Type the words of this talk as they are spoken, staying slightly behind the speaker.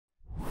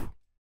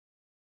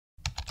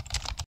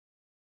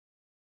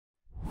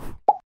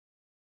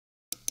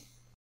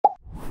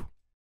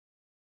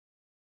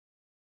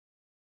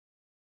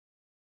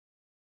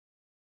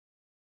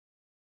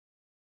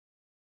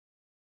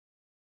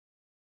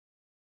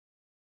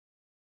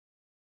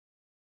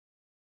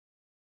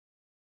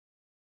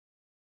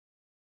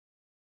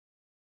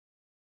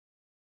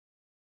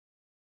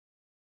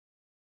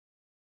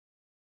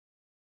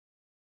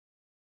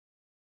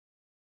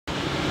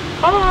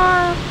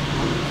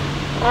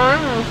Do you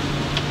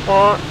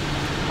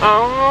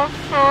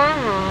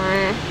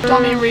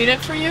want me to read it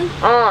for you?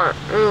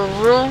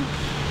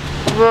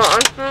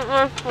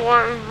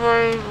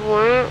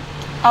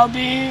 I'll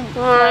be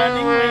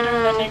landing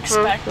later than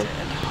expected.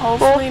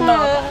 Hopefully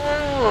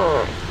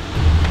not.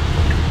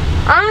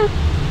 I'm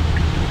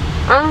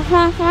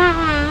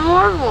completely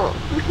normal.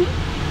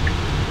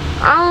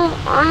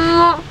 I'm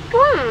not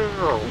funny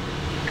though.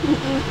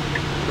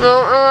 No,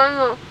 am I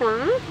not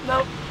funny?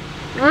 Nope.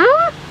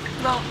 Really?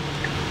 No.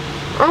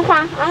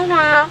 Okay,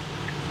 now.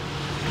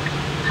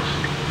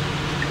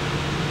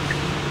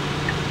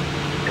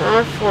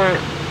 That's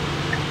sweet.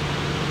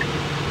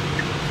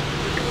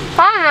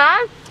 Hi,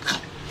 Dad.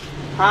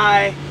 Hi.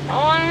 How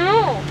are you?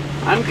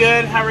 I'm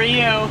good. How are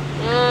you?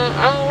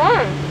 I'm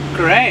good.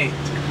 Great.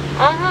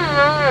 I'm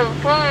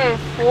pretty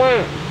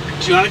sweet.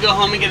 Do you want to go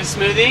home and get a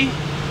smoothie?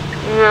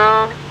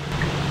 No.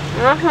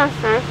 That's my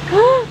face.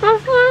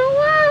 That's my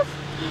wife.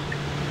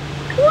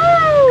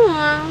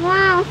 Wow,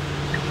 wow.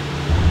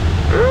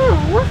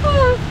 What's on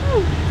my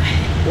face?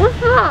 What's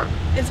that?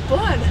 It's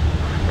blood.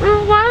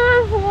 Why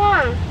is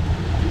blood?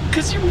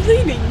 Because you're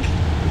bleeding.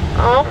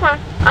 Oh, okay.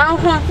 I'm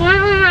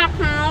completely back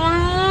to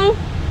normal.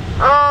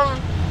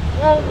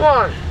 Well,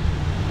 what?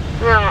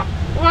 Yeah.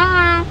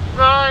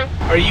 Bye.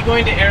 Are you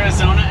going to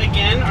Arizona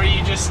again, or are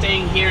you just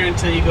staying here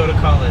until you go to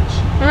college?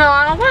 No,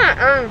 I'm going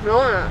to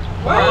Arizona.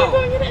 Why are you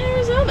going to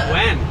Arizona?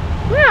 When?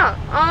 Yeah,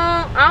 I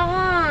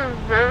was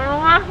very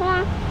last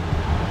one,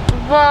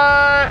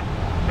 but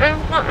it's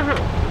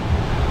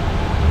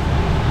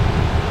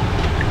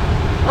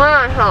when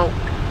I hope.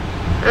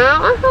 Is that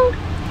my hope?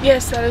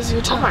 Yes, that is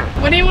your time.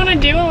 Okay. What do you want to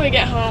do when we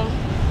get home?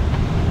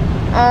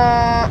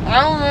 I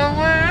don't know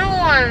what you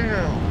want to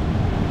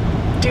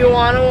do. Do you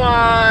want to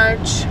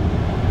watch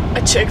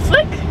a chick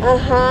flick?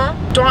 Uh-huh.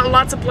 Do you want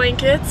lots of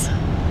blankets?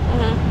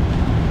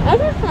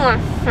 What's my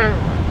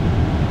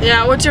favorite?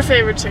 Yeah, what's your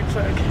favorite chick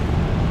flick?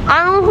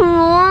 I'm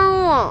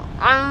normal.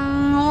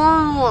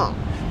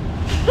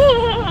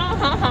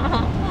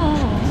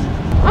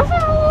 What's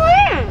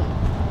weird?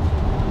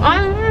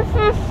 I'm just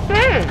the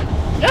same.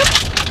 Yep,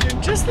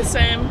 you're just the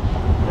same.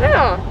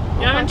 Yeah.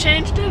 You haven't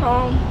changed at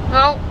all.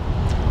 No.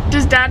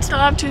 Does Dad still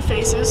have two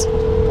faces?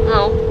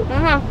 No. We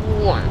have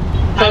one.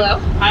 Hello?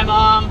 Hi,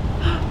 Mom.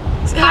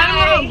 Say hi to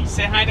Mom.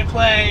 Say hi to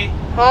Clay.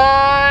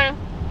 Hi.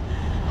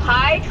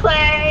 Hi,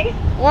 Clay.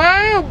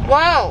 Where you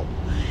go?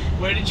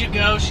 Where did you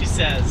go, she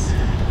says.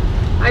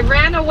 I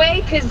ran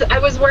away because I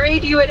was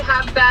worried you would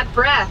have bad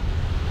breath.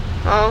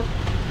 Oh.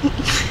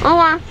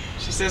 Okay.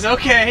 She says,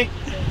 okay.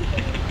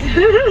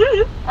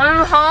 Are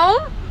you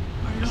home?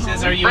 She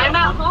says, are you I'm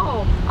at at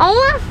home. I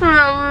want to see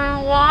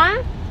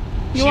everyone.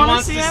 She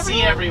wants to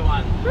see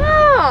everyone.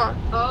 Yeah.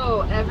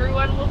 Oh,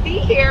 everyone will be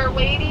here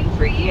waiting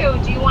for you.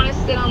 Do you want to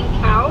sit on the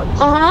couch?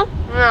 Uh-huh.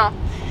 Yeah.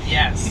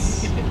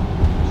 Yes.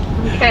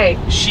 Okay.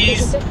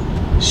 She's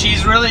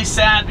really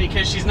sad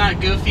because she's not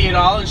goofy at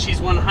all and she's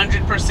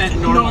 100%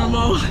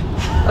 normal.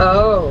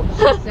 Oh,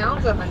 she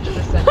sounds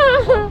 100%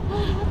 normal.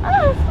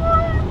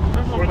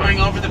 We're going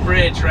over the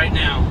bridge right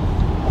now.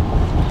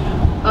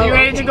 Are you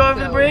ready to go over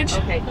the bridge?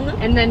 Okay.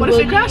 And then What if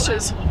it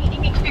crashes?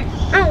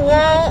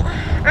 Well,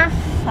 it's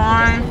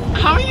fine.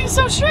 How are you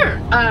so sure?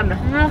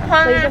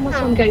 Play's almost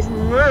home, guys.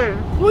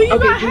 Well, you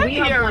got do we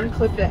have heavier. one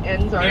clip that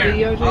ends our Here,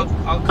 video, James?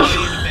 I'll call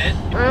you in a bit.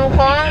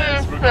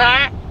 Because we're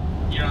going,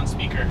 you're on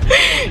speaker.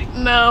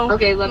 No.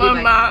 Okay, love you, I'm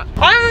bye. not.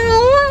 I'm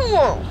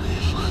normal.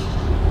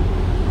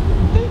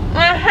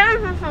 My head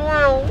is a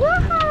little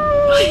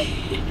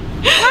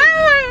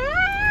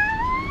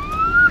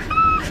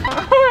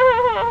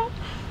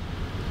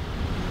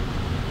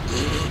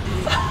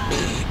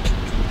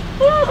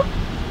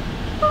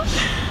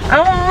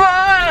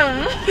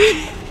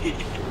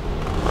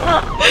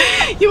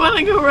You want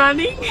to go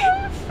running?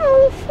 That's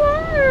so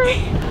funny.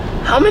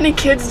 How many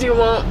kids do you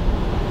want?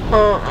 I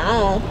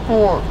don't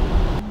know.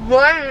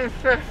 One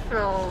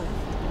sister.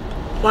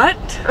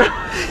 What?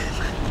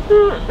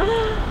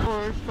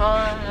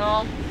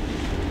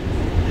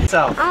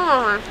 Self. I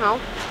love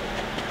myself.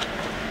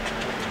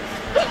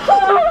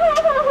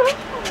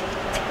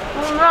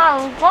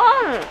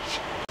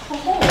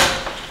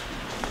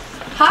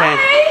 Hi.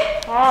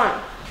 Hi.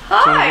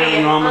 Can you give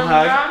a normal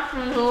hug?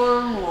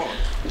 Normal.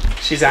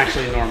 She's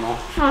actually normal.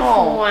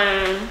 Oh.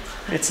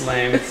 It's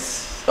lame. It's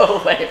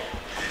so lame.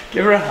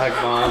 Give her a hug,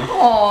 Mom.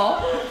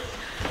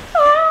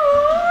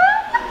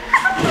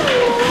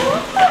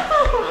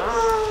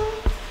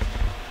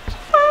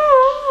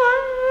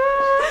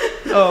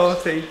 Oh,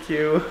 thank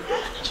you.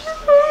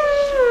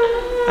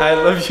 I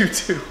love you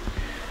too.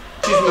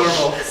 She's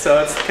normal,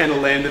 so it's kind of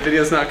lame. The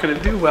video's not going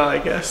to do well, I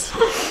guess.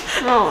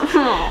 No.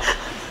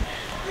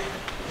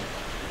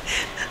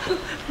 Oh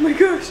my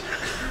gosh.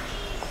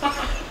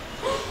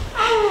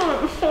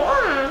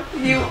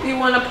 You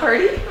want a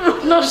party?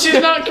 No,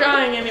 she's not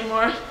crying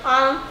anymore.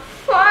 I'm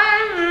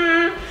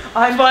funny.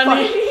 I'm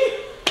funny.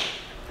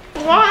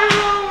 Why are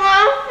you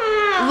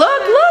laughing?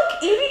 Look,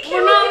 Evie,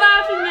 we're not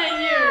laughing at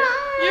you.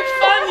 You're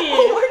funny. Oh,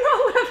 we're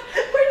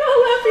not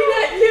laughing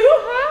at you.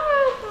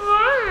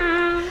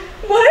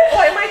 What?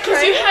 Why am I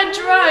because you had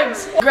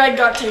drugs. Greg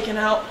got taken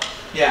out.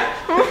 Yeah.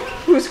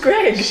 Who's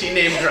Greg? She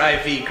named her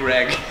IV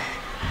Greg.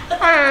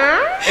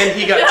 And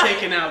he got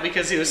taken out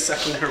because he was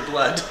sucking her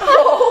blood.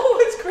 Oh,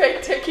 is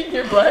Greg taking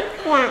your blood?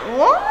 What?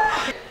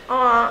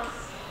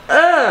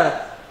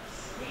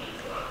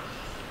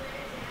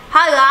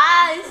 Hi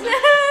guys.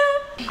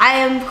 I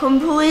am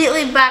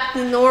completely back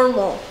to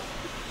normal.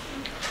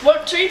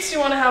 What treats do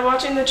you want to have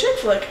watching the chick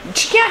flick?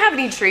 She can't have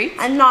any treats.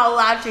 I'm not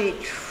allowed to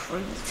eat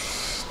treats.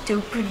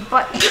 Stupid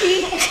butt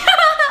cheek.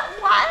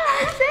 Why did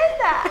I say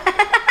that?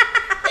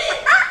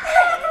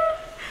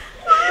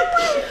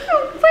 So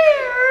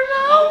weird.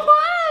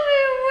 Why am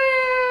I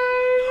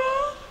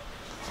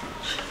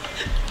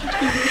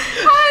weird?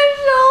 I'm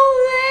so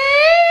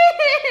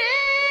lame.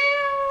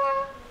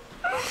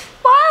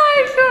 Why am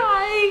I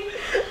crying?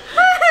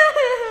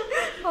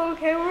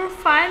 Okay, we're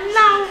fine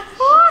now.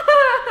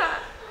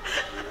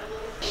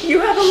 You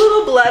have a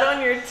little blood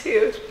on your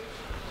tooth.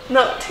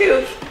 No,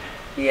 tooth.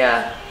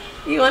 Yeah.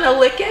 You want to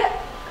lick it?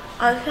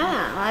 I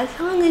can't. My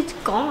tongue is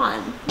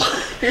gone.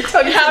 Your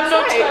tongue You have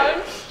no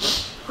tongue?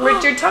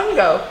 Where'd your tongue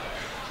go?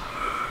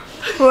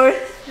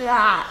 Where's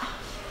that?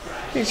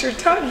 Here's your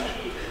tongue.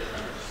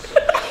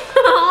 I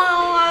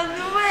don't want to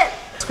do it.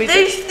 Squeeze it.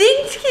 These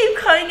things keep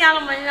coming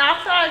out of my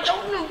mouth and I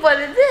don't know what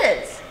it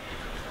is.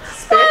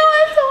 Spit. Why am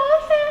I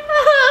talking?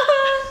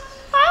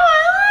 Why am I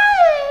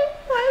lying?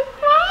 Why am I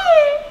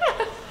crying?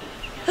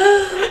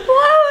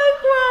 Why am I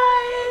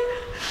crying?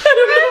 I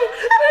don't know.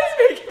 Let's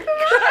make it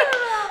cry.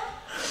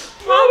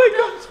 Oh my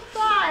gosh.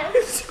 Why?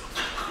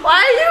 Why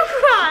are you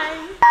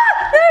crying?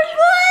 There's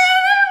blood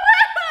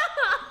everywhere.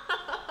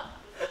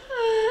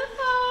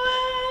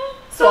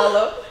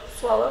 Swallow.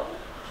 Swallow.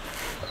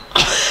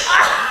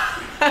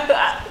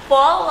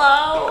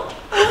 Follow.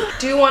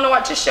 Do you want to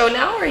watch a show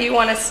now or you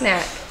want a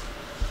snack?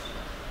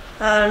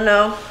 I don't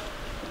know.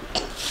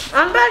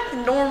 I'm back to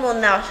normal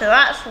now, so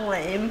that's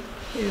lame.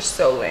 You're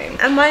so lame.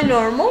 Am I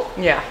normal?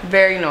 Yeah,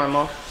 very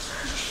normal.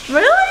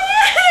 Really?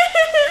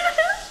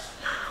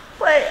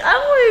 Wait,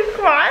 I'm gonna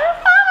cry. Why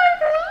am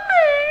I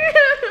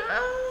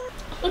crying?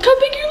 Look how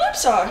big your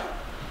lips are.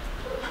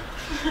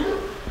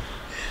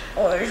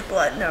 Oh, there's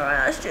blood. Never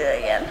mind. Let's do it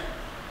again.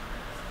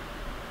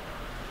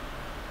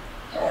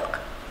 Look.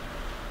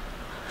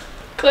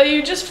 Clay,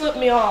 you just flipped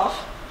me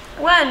off.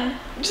 When?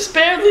 Just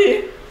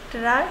barely.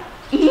 Did I?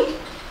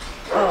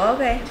 Oh,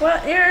 okay. Well,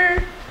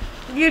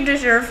 you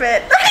deserve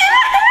it.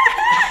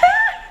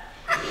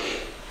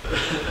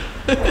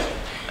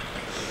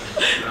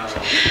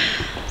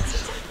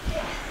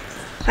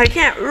 I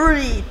can't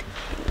read.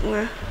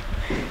 Do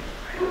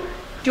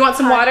you want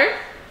some water?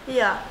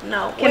 Yeah,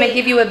 no. Can I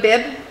give you a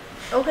bib?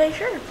 Okay,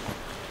 sure.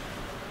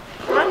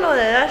 I know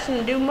that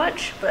doesn't do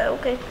much, but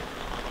okay.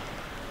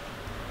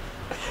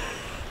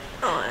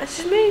 Oh, I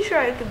just making sure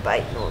I can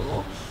bite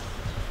normal.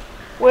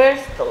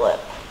 Where's the lip?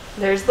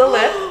 There's the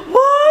lip.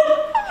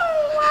 What?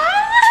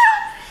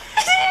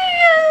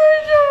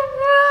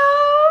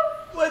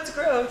 What's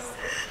gross?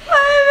 My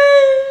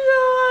face is so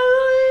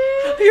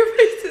ugly. Your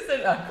face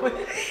isn't ugly.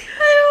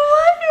 I don't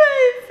like my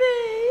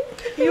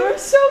face. You are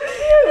so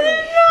cute.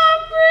 It's not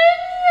pretty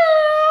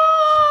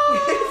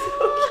You're at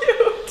so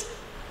cute.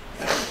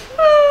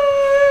 all.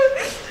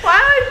 Why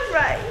am I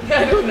crying? I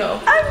don't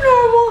know. I'm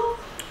normal.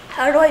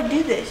 How do I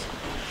do this?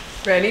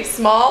 Ready?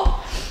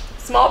 Small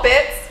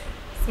bits,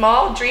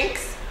 small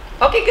drinks.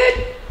 Okay,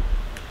 good.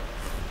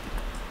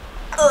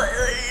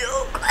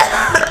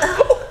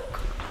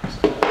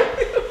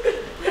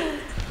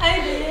 I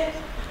did it.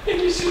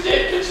 And you should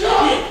take the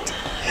shot.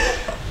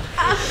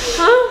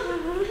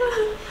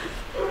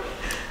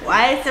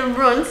 Why is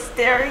everyone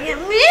staring at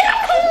me?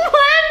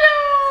 Why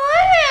don't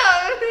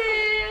look at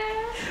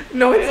me?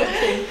 No, it's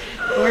okay.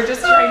 We're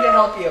just trying to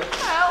help you.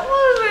 That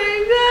was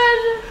very good.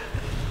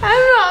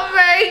 I'm not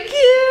very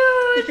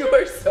cute. You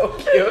are so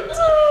cute.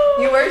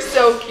 You are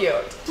so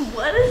cute.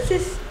 What is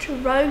this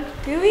drug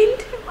doing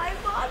to my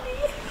body?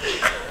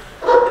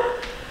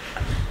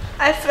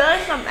 I feel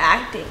like I'm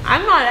acting.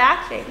 I'm not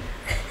acting.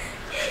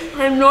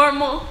 I'm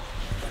normal.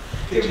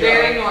 You're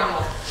very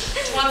normal.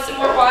 Want some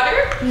more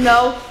water?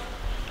 No.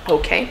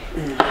 Okay.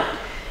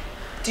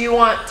 Do you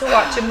want to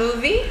watch a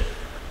movie?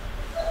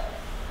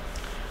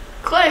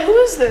 Clay, who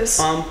is this?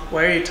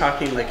 Why are you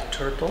talking like a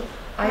turtle?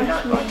 I'm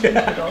not watching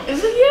it.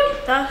 Is it you?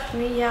 That's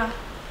me, yeah.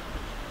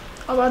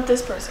 How about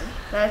this person?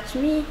 That's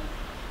me.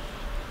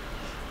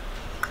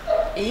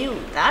 Ew,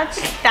 that's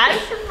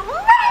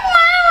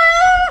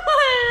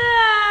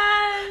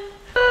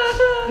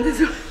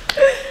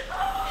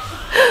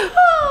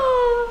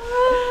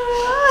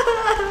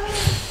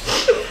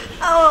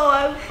Oh,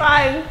 I'm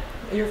fine.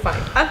 You're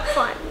fine. I'm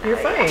fine. You're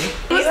fine.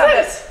 Who's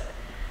this?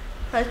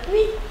 That's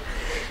me.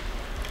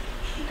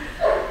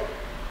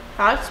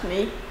 That's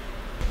me.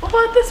 What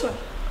about this one?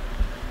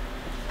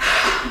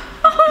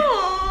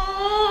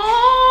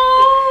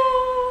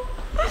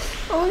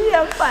 Oh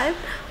yeah, I'm fine.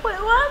 Wait,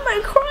 why am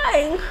I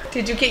crying?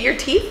 Did you get your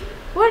teeth?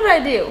 What did I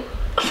do?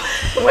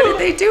 What did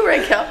they do,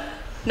 Raquel?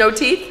 No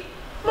teeth?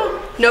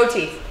 No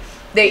teeth.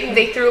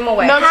 They threw them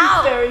away. No.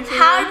 How Fairy did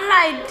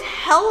I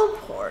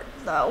teleport?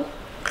 though.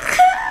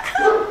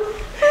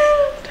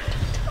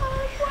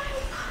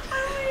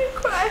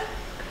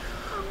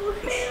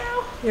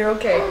 You're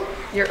okay.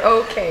 You're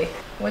okay.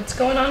 What's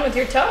going on with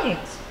your tongue?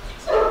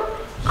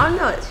 I'm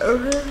not.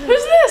 Who's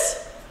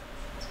this?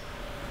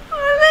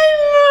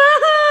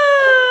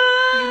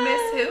 You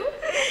miss who?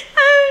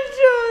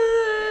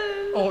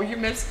 Oh, you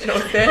miss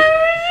Jonathan.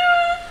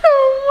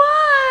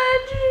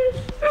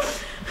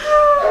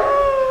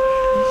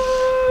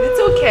 It's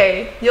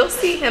okay. You'll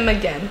see him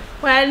again.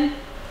 When?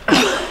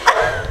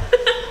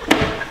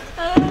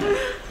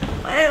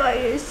 When do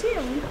I see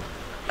him?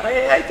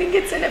 I think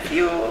it's in a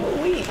few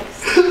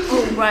weeks.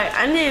 Oh, right.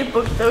 I need to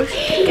book those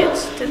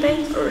tickets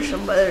today or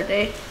some other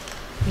day.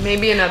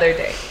 Maybe another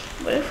day.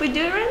 What if we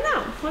do it right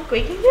now? Look,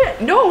 we can do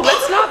it. No,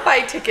 let's not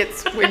buy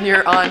tickets when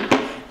you're on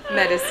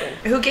medicine.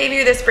 Who gave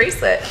you this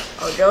bracelet?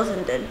 Oh,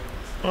 Jolson did.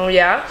 Oh,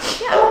 yeah?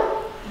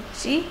 Yeah.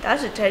 See,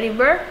 that's a teddy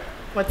bear.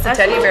 What's the That's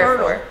teddy a bear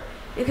turtle. for?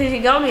 Because he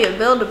got me a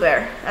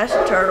Build-A-Bear. That's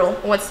a turtle.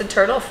 What's the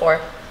turtle for?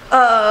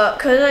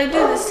 Cause I do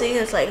this thing.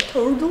 It's like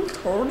turtle.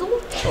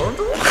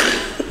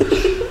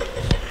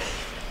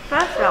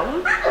 That's that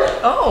one.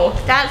 Oh,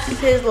 That's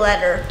his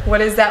letter.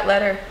 what is that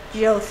letter?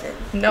 Jothan.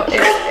 No,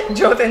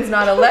 Jothan's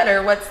not a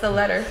letter. What's the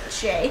letter?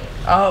 J.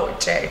 Oh,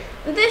 J.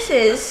 This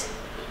is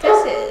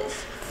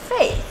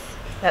faith.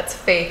 That's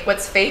faith.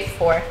 What's faith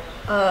for?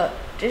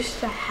 Just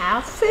to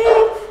have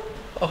faith.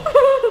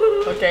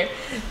 Oh, okay.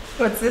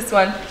 What's this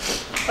one?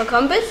 A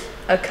compass.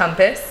 A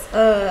compass.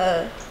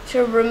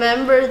 To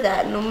remember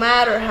that no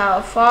matter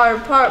how far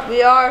apart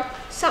we are,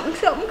 something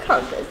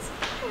compass.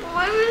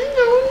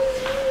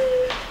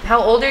 How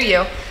old are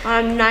you?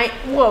 I'm 9.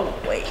 Whoa,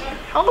 wait.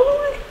 How old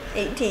am I?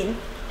 18.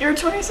 You're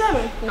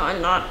 27. No,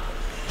 I'm not.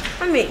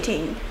 I'm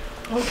 18.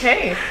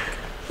 Okay.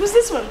 Who's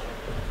this one?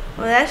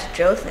 Well, that's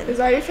Jothan. Is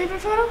that your favorite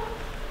photo?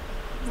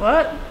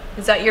 What?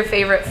 Is that your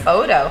favorite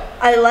photo?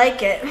 I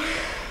like it.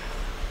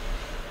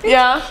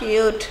 Yeah.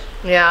 Cute.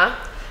 Yeah.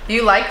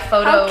 You like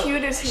photo How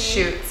cute is he?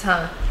 shoots,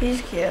 huh?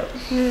 He's cute.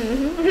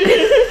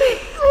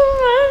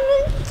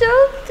 Oh, I'm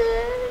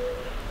Jothan.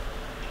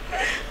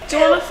 Do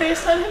you want to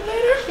FaceTime him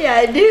later? Yeah,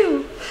 I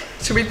do.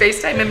 Should we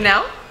FaceTime him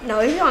now? No,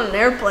 he's on an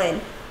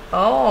airplane.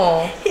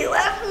 Oh. He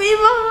left me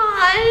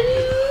behind.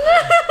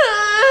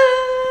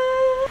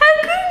 I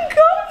couldn't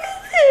go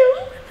with him.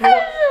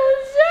 I'm so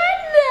sad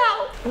now.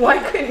 Why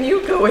couldn't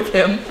you go with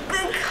him?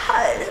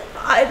 Because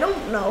I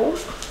don't know.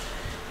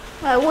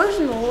 I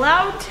wasn't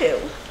allowed to.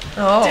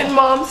 Oh. Did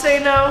Mom say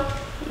no?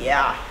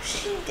 Yeah,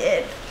 she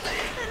did.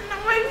 And now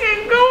I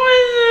can't go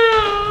with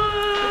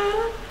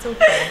him. It's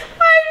okay.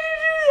 Why did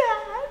you do that?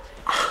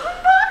 Why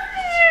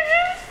did you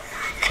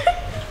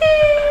do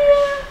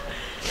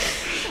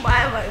that? Why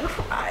am I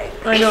crying?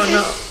 I don't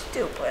know.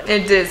 Stupid.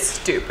 It is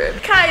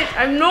stupid. Guys,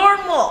 I'm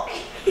normal.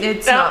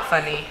 It's No. not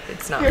funny.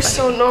 It's not You're funny.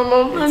 so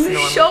normal. It's I'm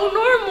normal. so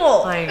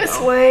normal. I It's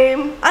know.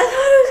 lame. I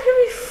thought it was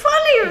gonna be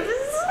funnier. This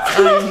is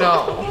I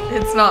know.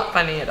 It's not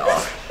funny at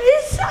all.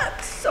 It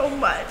sucks so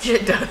much.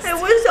 It does. It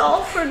was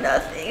all for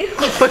nothing. It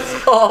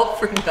was all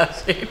for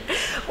nothing.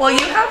 Well,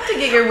 you have to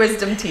get your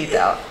wisdom teeth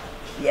out.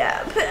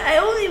 Yeah, but I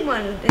only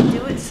wanted to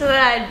do it so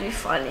that I'd be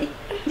funny.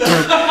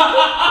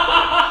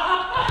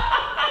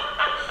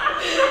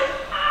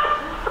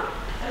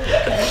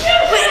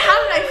 Wait, how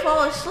did I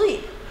fall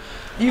asleep?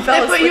 You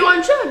fell They put asleep. you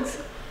on drugs.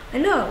 I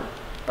know,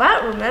 but I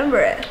don't remember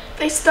it.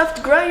 They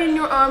stuffed Greg in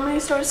your arm and he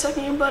started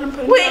sucking your blood and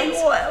putting Wait,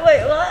 drugs. what?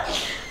 Wait, what?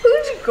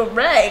 Who's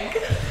Greg?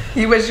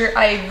 He was your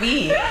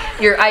IV.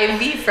 Your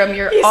IV from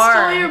your He arm.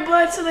 stole your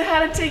blood, so they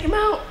had to take him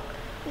out.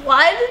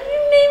 Why did you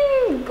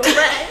name him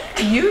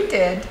Greg? You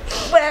did.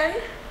 When?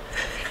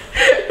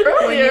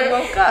 When you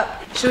woke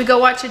up. Should we go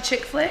watch a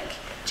chick flick?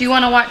 Do you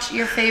want to watch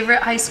your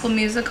favorite High School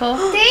Musical?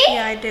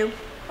 Yeah, I do.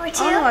 Or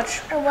two? I'll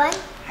watch Or one?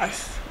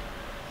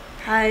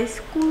 High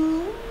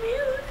School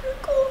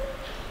Musical.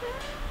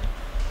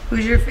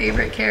 Who's your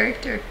favorite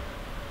character?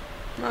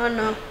 I don't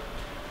know.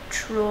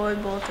 Troy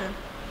Bolton.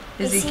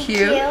 Is he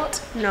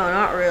cute? No,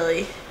 not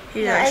really.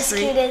 He's Not as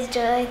actually. cute as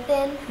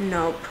Jonathan.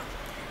 Nope.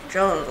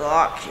 Jonathan's a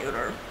lot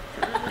cuter.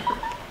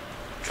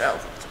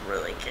 Jonathan's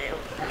really cute.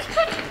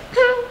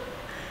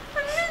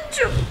 I miss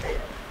Jonathan.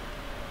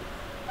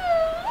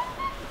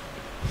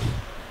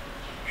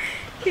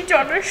 He's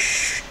on a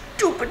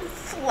stupid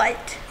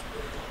flight.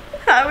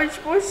 I was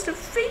supposed to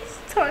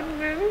FaceTime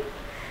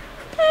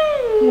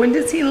him. When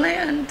does he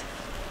land?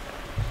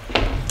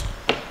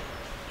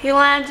 He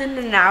lands in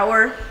an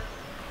hour.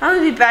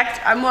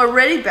 I'm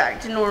already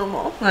back to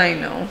normal. I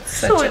know.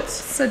 So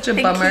Such a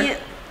I bummer.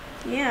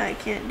 I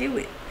can't do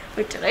it.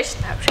 Wait, did I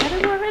Snapchat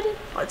him already?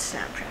 Let's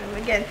Snapchat him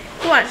again.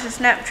 Who wants to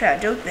Snapchat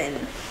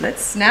Jothan?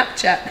 Let's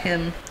Snapchat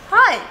him.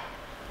 Hi,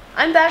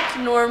 I'm back to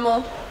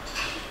normal.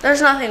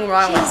 There's nothing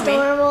wrong She's with me,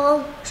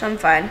 normal. so I'm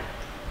fine.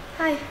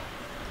 Hi.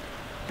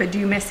 But do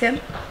you miss him?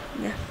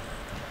 Yeah.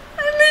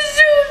 I miss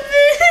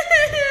Jothan.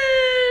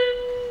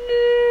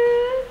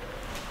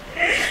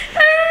 I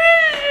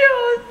miss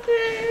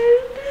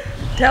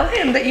Jothan. Tell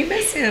him that you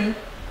miss him.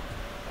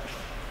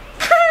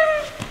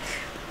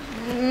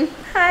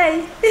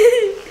 Hi.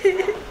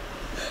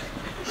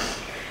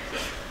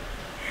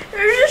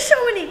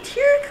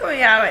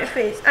 coming out of my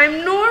face.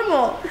 I'm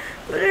normal.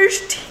 But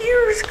there's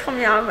tears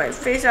coming out of my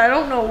face. I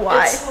don't know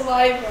why. It's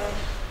saliva.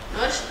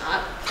 No, it's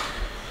not.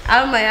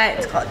 Out of my eye,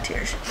 it's called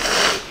tears.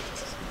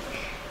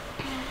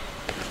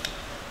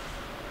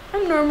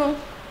 I'm normal.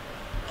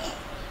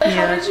 But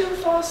how did you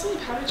fall asleep?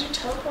 How did you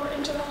teleport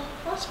into the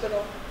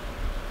hospital?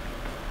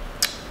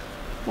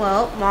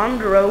 Well, Mom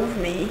drove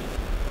me.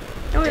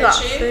 And we got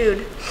she?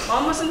 food.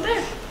 Mom wasn't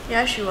there.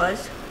 Yeah, she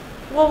was.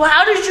 Well,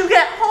 how did you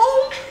get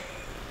home?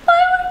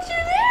 Why weren't you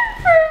there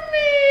for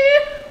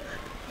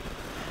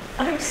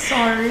me? I'm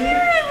sorry. You're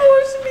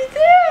supposed to be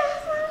there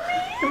for me.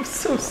 I'm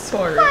so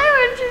sorry.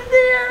 Why weren't you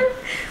there?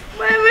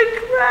 I would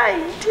cry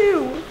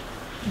too.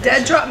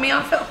 Dad dropped me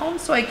off at home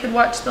so I could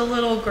watch the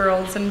little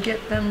girls and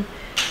get them.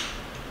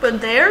 But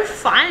they're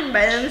fine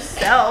by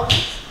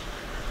themselves.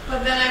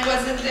 But then I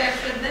wasn't there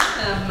for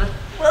them.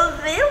 Well,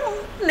 they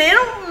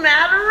don't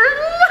matter.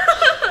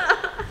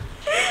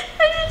 I'm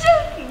just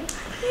joking.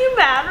 You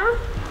matter.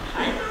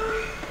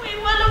 Wait,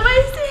 what am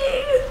I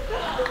saying?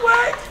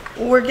 What?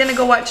 We're gonna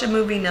go watch a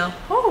movie now.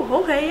 Oh,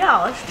 okay, yeah,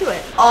 let's do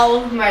it. All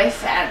of my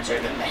fans are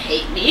gonna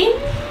hate me.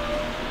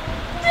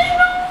 They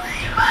don't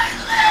like my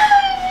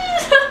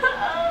lips.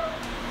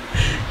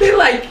 They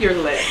like your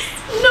lips.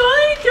 No,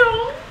 they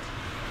don't.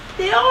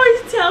 They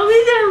always tell me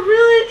they're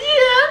really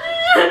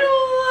jealous. I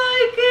don't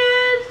like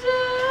it.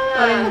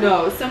 I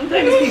know.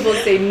 Sometimes people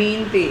say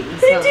mean things.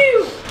 They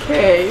do.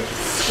 Okay,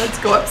 let's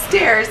go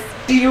upstairs.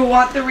 Do you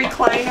want the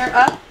recliner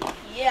up?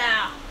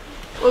 Yeah.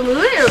 What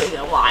movie are we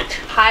gonna watch?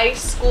 High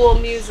School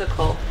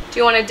Musical. Do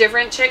you want a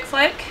different chick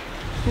flick?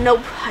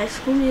 Nope. High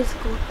School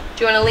Musical.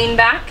 Do you want to lean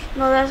back?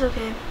 No, that's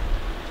okay.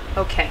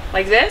 Okay,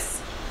 like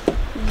this?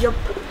 Yup.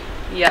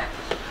 Yep.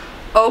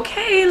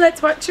 Okay,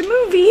 let's watch a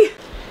movie.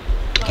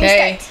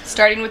 Okay,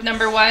 starting with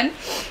number 1.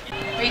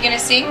 Are you gonna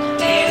sing?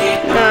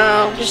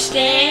 No. Just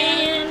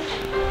stand.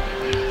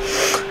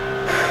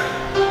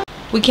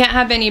 We can't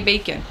have any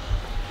bacon.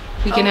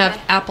 We can have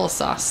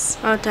applesauce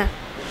Okay.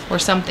 or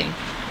something.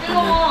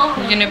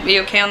 You're gonna be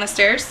okay on the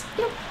stairs?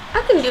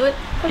 I can do it.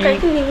 Okay, I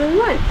can even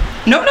run.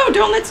 No,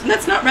 don't.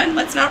 Let's not run.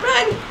 Let's not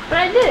run. But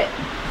I did it.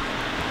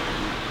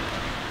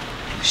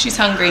 She's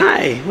hungry.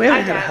 Hi, we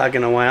haven't had a hug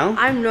in a while.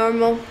 I'm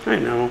normal. I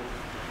know.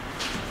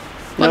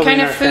 What Nobody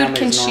kind in of our food family's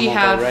can she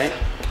normal, though, have? right?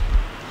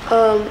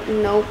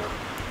 Nope.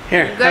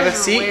 Here, You have guys a are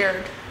seat.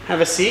 weird.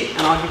 Have a seat,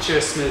 and I'll get you a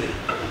smoothie.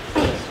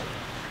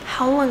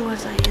 How long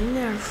was I in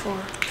there for?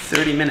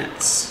 30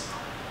 minutes.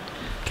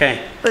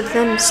 Okay, But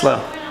then, slow.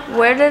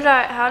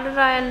 how did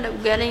I end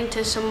up getting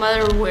to some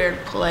other weird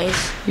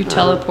place? You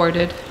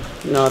teleported.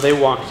 No, they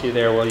walked you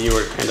there while you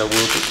were kind of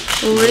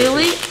whooping.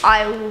 Really?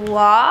 I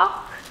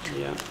walked?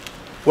 Yeah.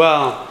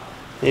 Well,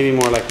 maybe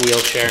more like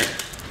wheelchair.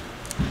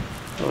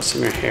 Oh,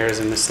 some of your hair is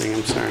in this thing.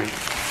 I'm sorry.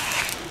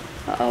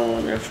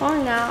 Oh, they're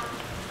falling out.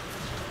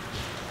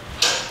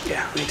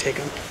 Yeah, let me take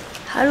them.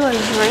 How do I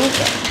drink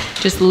it?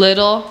 Just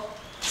little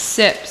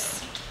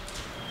sips.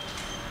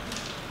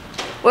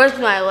 Where's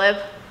my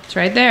lip? It's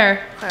right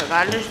there. Okay, I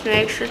gotta just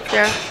make sure it's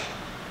there.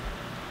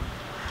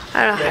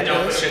 I don't know how to do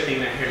Don't this. push your thing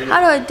there. Here, How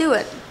do I do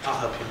it? I'll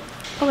help you.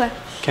 Okay.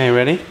 Okay,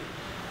 ready?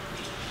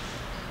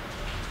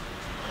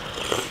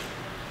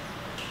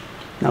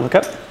 Now look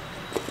up.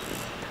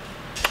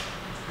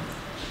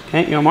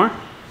 Okay, you want more?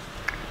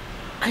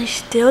 I'm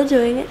still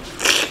doing it.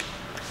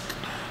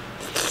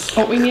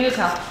 Oh, we need a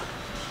towel.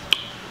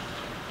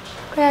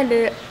 Okay, I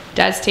did it.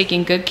 Dad's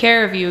taking good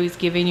care of you. He's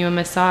giving you a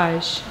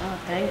massage. Oh,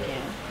 thank you.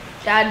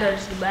 Dad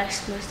does the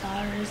best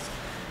massages.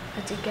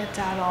 But he gets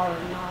out all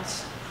the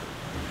knots.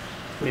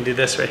 Let me do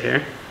this right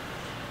here.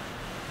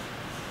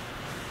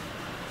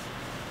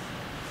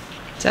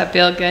 Does that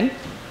feel good?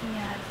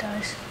 Yeah, it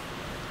does.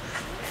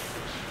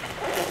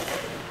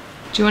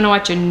 Do you want to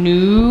watch a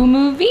new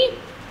movie?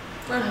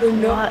 The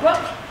Notebook?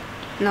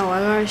 No,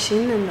 I've already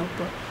seen The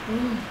Notebook.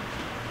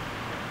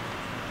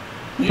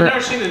 You've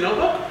never seen The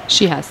Notebook?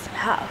 She has. I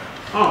have.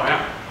 Oh,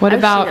 yeah. What I've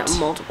about seen it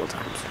multiple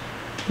times.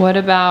 what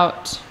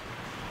about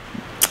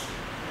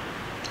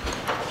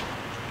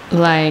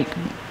like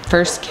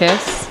First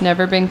Kiss?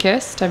 Never Been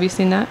Kissed? Have you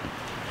seen that?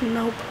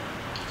 Nope.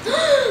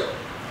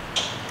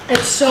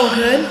 It's so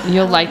good.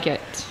 You'll like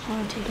it. I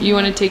wanna take You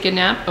want to take a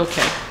nap?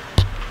 Okay.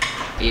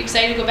 Are you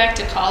excited to go back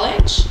to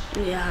college?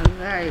 Yeah, I'm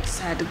very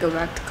excited to go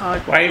back to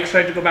college. Why are you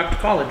excited to go back to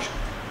college?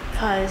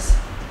 Because,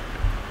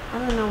 I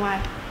don't know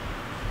why.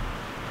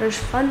 There's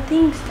fun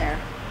things there.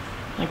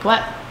 Like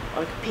what?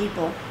 Like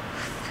people.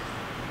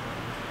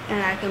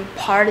 And I can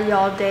party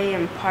all day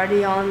and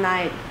party all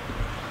night.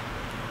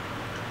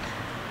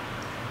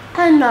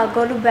 And not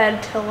go to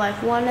bed till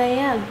like 1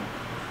 a.m.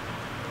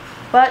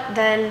 But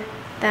then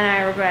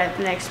I regret it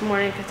the next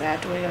morning because I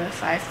have to wake up at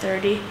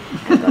 5:30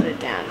 and go to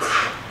dance.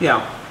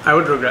 Yeah, I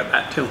would regret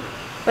that too.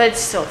 But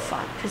it's still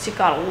fun because you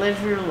gotta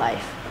live your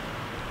life.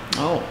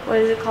 Oh. What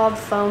is it called?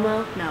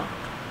 FOMO? No.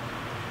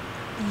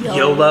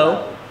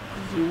 YOLO?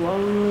 You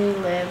only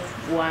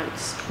live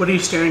once. What are you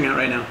staring at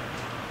right now?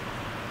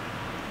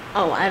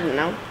 Oh, I don't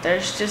know.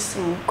 There's just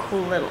some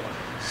cool little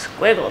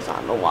squiggles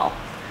on the wall.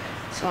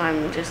 So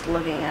I'm just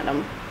looking at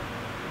them.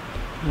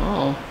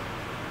 Oh.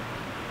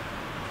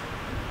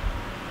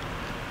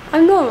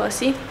 I'm normal,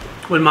 see?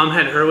 When Mom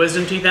had her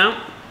wisdom teeth out,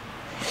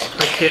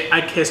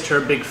 I kissed her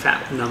big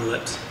fat numb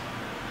lips.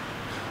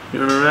 You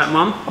remember that,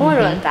 Mom? I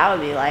wonder what that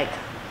would be like.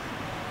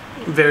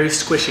 Very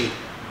squishy,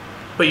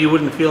 but you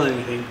wouldn't feel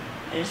anything.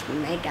 I just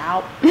make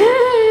out.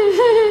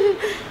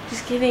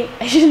 Just kidding.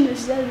 I shouldn't have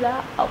said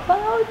that out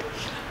loud.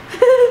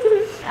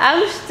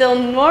 I'm still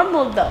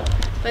normal though,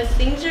 but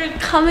things are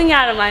coming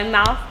out of my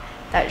mouth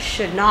that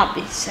should not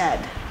be said.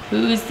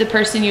 Who's the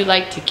person you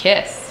like to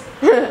kiss?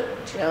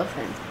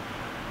 Jonathan.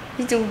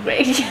 He's doing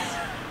great.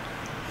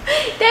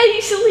 Dad,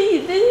 you should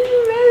leave. This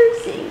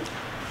is embarrassing.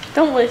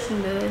 Don't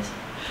listen to this.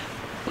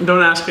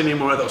 Don't ask any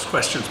more of those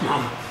questions,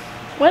 Mom.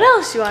 What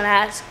else you want to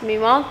ask me,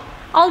 Mom?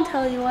 I'll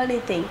tell you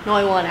anything. No,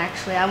 I won't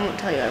actually. I won't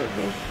tell you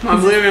everything.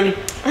 I'm leaving.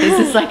 This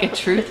is like a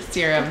truth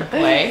serum,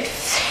 Clay.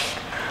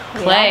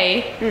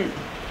 Clay,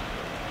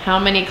 how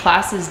many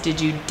classes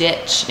did you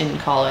ditch in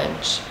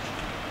college?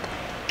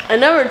 I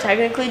never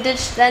technically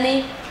ditched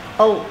any.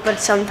 Oh, but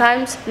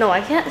sometimes, no,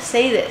 I can't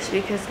say this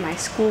because my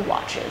school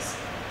watches.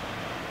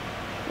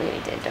 Maybe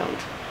they don't.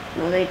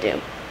 No, they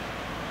do.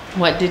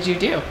 What did you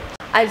do?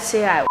 I'd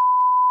say I.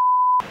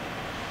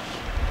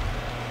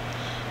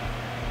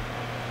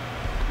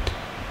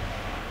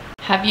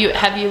 Have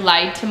you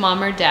lied to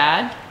Mom or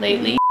Dad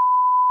lately?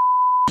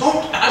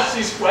 Don't ask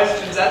these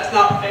questions. That's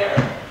not fair.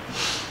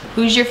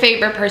 Who's your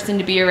favorite person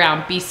to be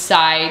around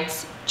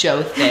besides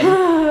Jothan?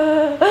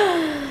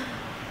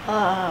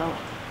 I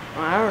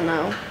don't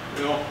know.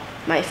 No.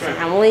 My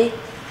family.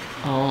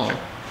 Oh.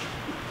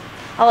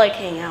 I like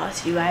hanging out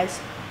with you guys.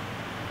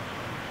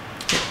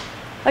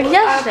 Like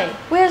yesterday,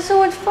 we had so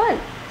much fun,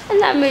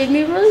 and that made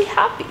me really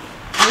happy.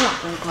 I'm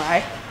not gonna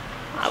cry.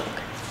 I won't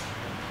cry.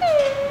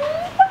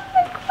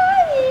 I'm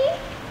crying.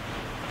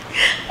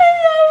 I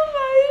love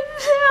my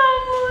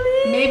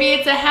family. Maybe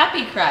it's a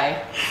happy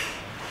cry.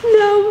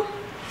 No.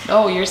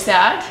 Oh, you're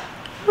sad?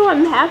 No,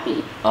 I'm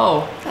happy.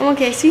 Oh. I'm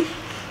okay, see?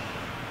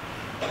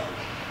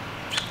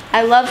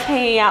 I love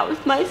hanging out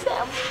with my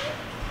family.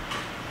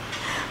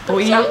 But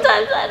Well,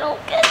 sometimes I don't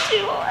get to,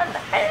 and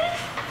I'm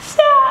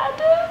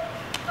sad.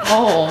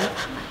 Oh.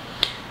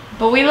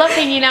 But we love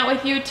hanging out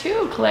with you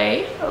too,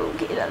 Clay.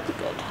 Okay, that's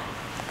good.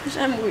 Because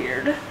I'm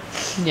weird.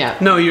 Yeah.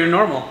 No, you're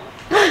normal.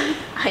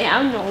 I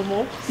am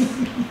normal.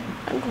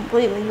 I'm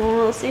completely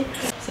normal, see?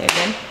 Say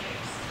again.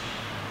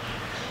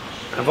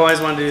 I've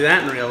always wanted to do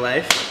that in real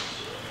life.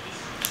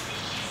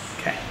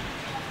 Okay.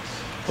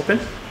 Open.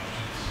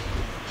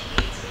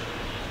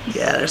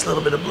 Yeah, there's a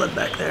little bit of blood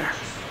back there.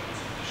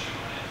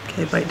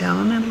 Okay, bite down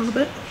on it a little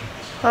bit.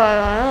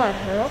 I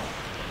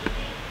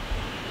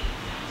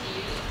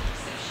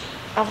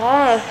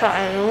want to try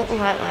and don't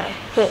like my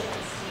foot.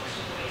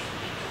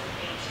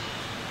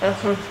 That's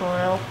for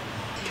real.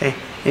 Okay,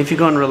 if you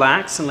go and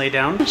relax and lay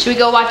down. Should we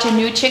go watch a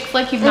new chick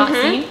flick you've not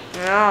seen?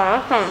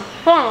 Yeah, that sounds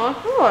fun.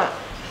 Let's do it.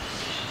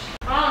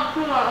 I don't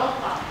see what else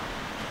up.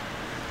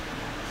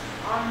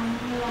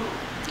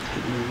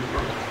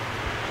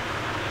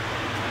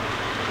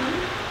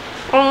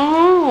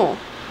 Oh.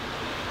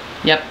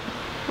 Yep.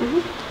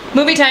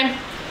 Movie time.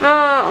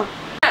 No.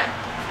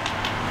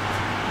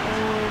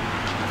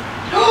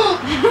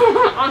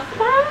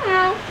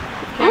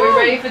 Okay, we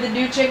ready for the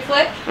new chick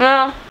flick?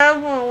 No. I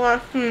want to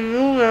watch the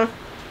movie.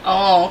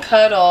 Oh,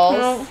 cuddles.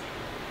 No.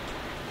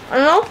 I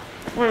know.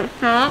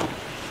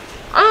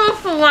 I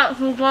also want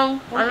to go.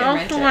 I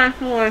also want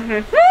to watch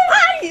it.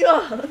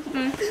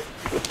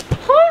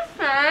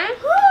 Hi.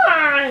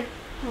 Hi.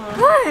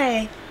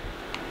 Hi.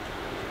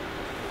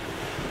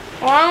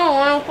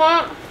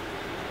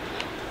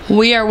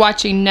 We are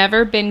watching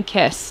Never Been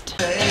Kissed.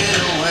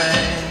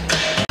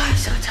 I'm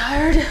so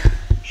tired.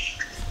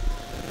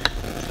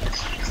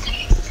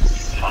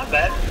 Not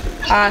bad.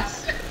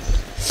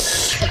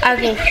 I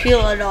can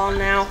feel it all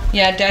now.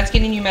 Yeah, Dad's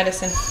getting you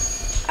medicine.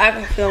 I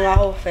can feel my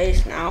whole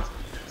face now.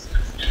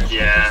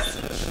 Yeah.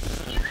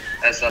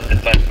 That's not the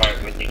fun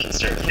part when you can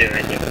start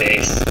feeling your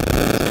face.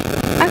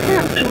 I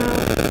can't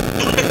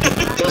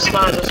smile. Don't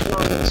smile, don't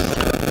smile, don't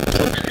smile.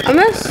 I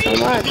miss you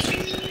so much.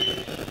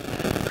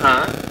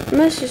 Huh? I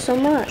miss you so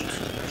much.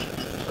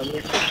 I miss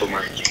you so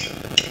much.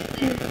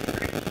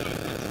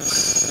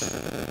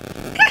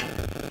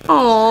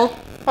 Oh,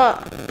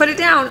 What? put it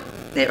down.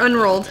 It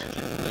unrolled.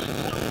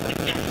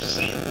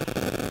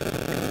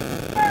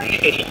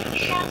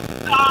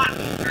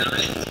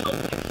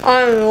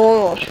 I'm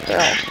normal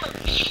still.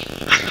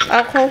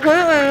 I'm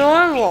completely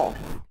normal.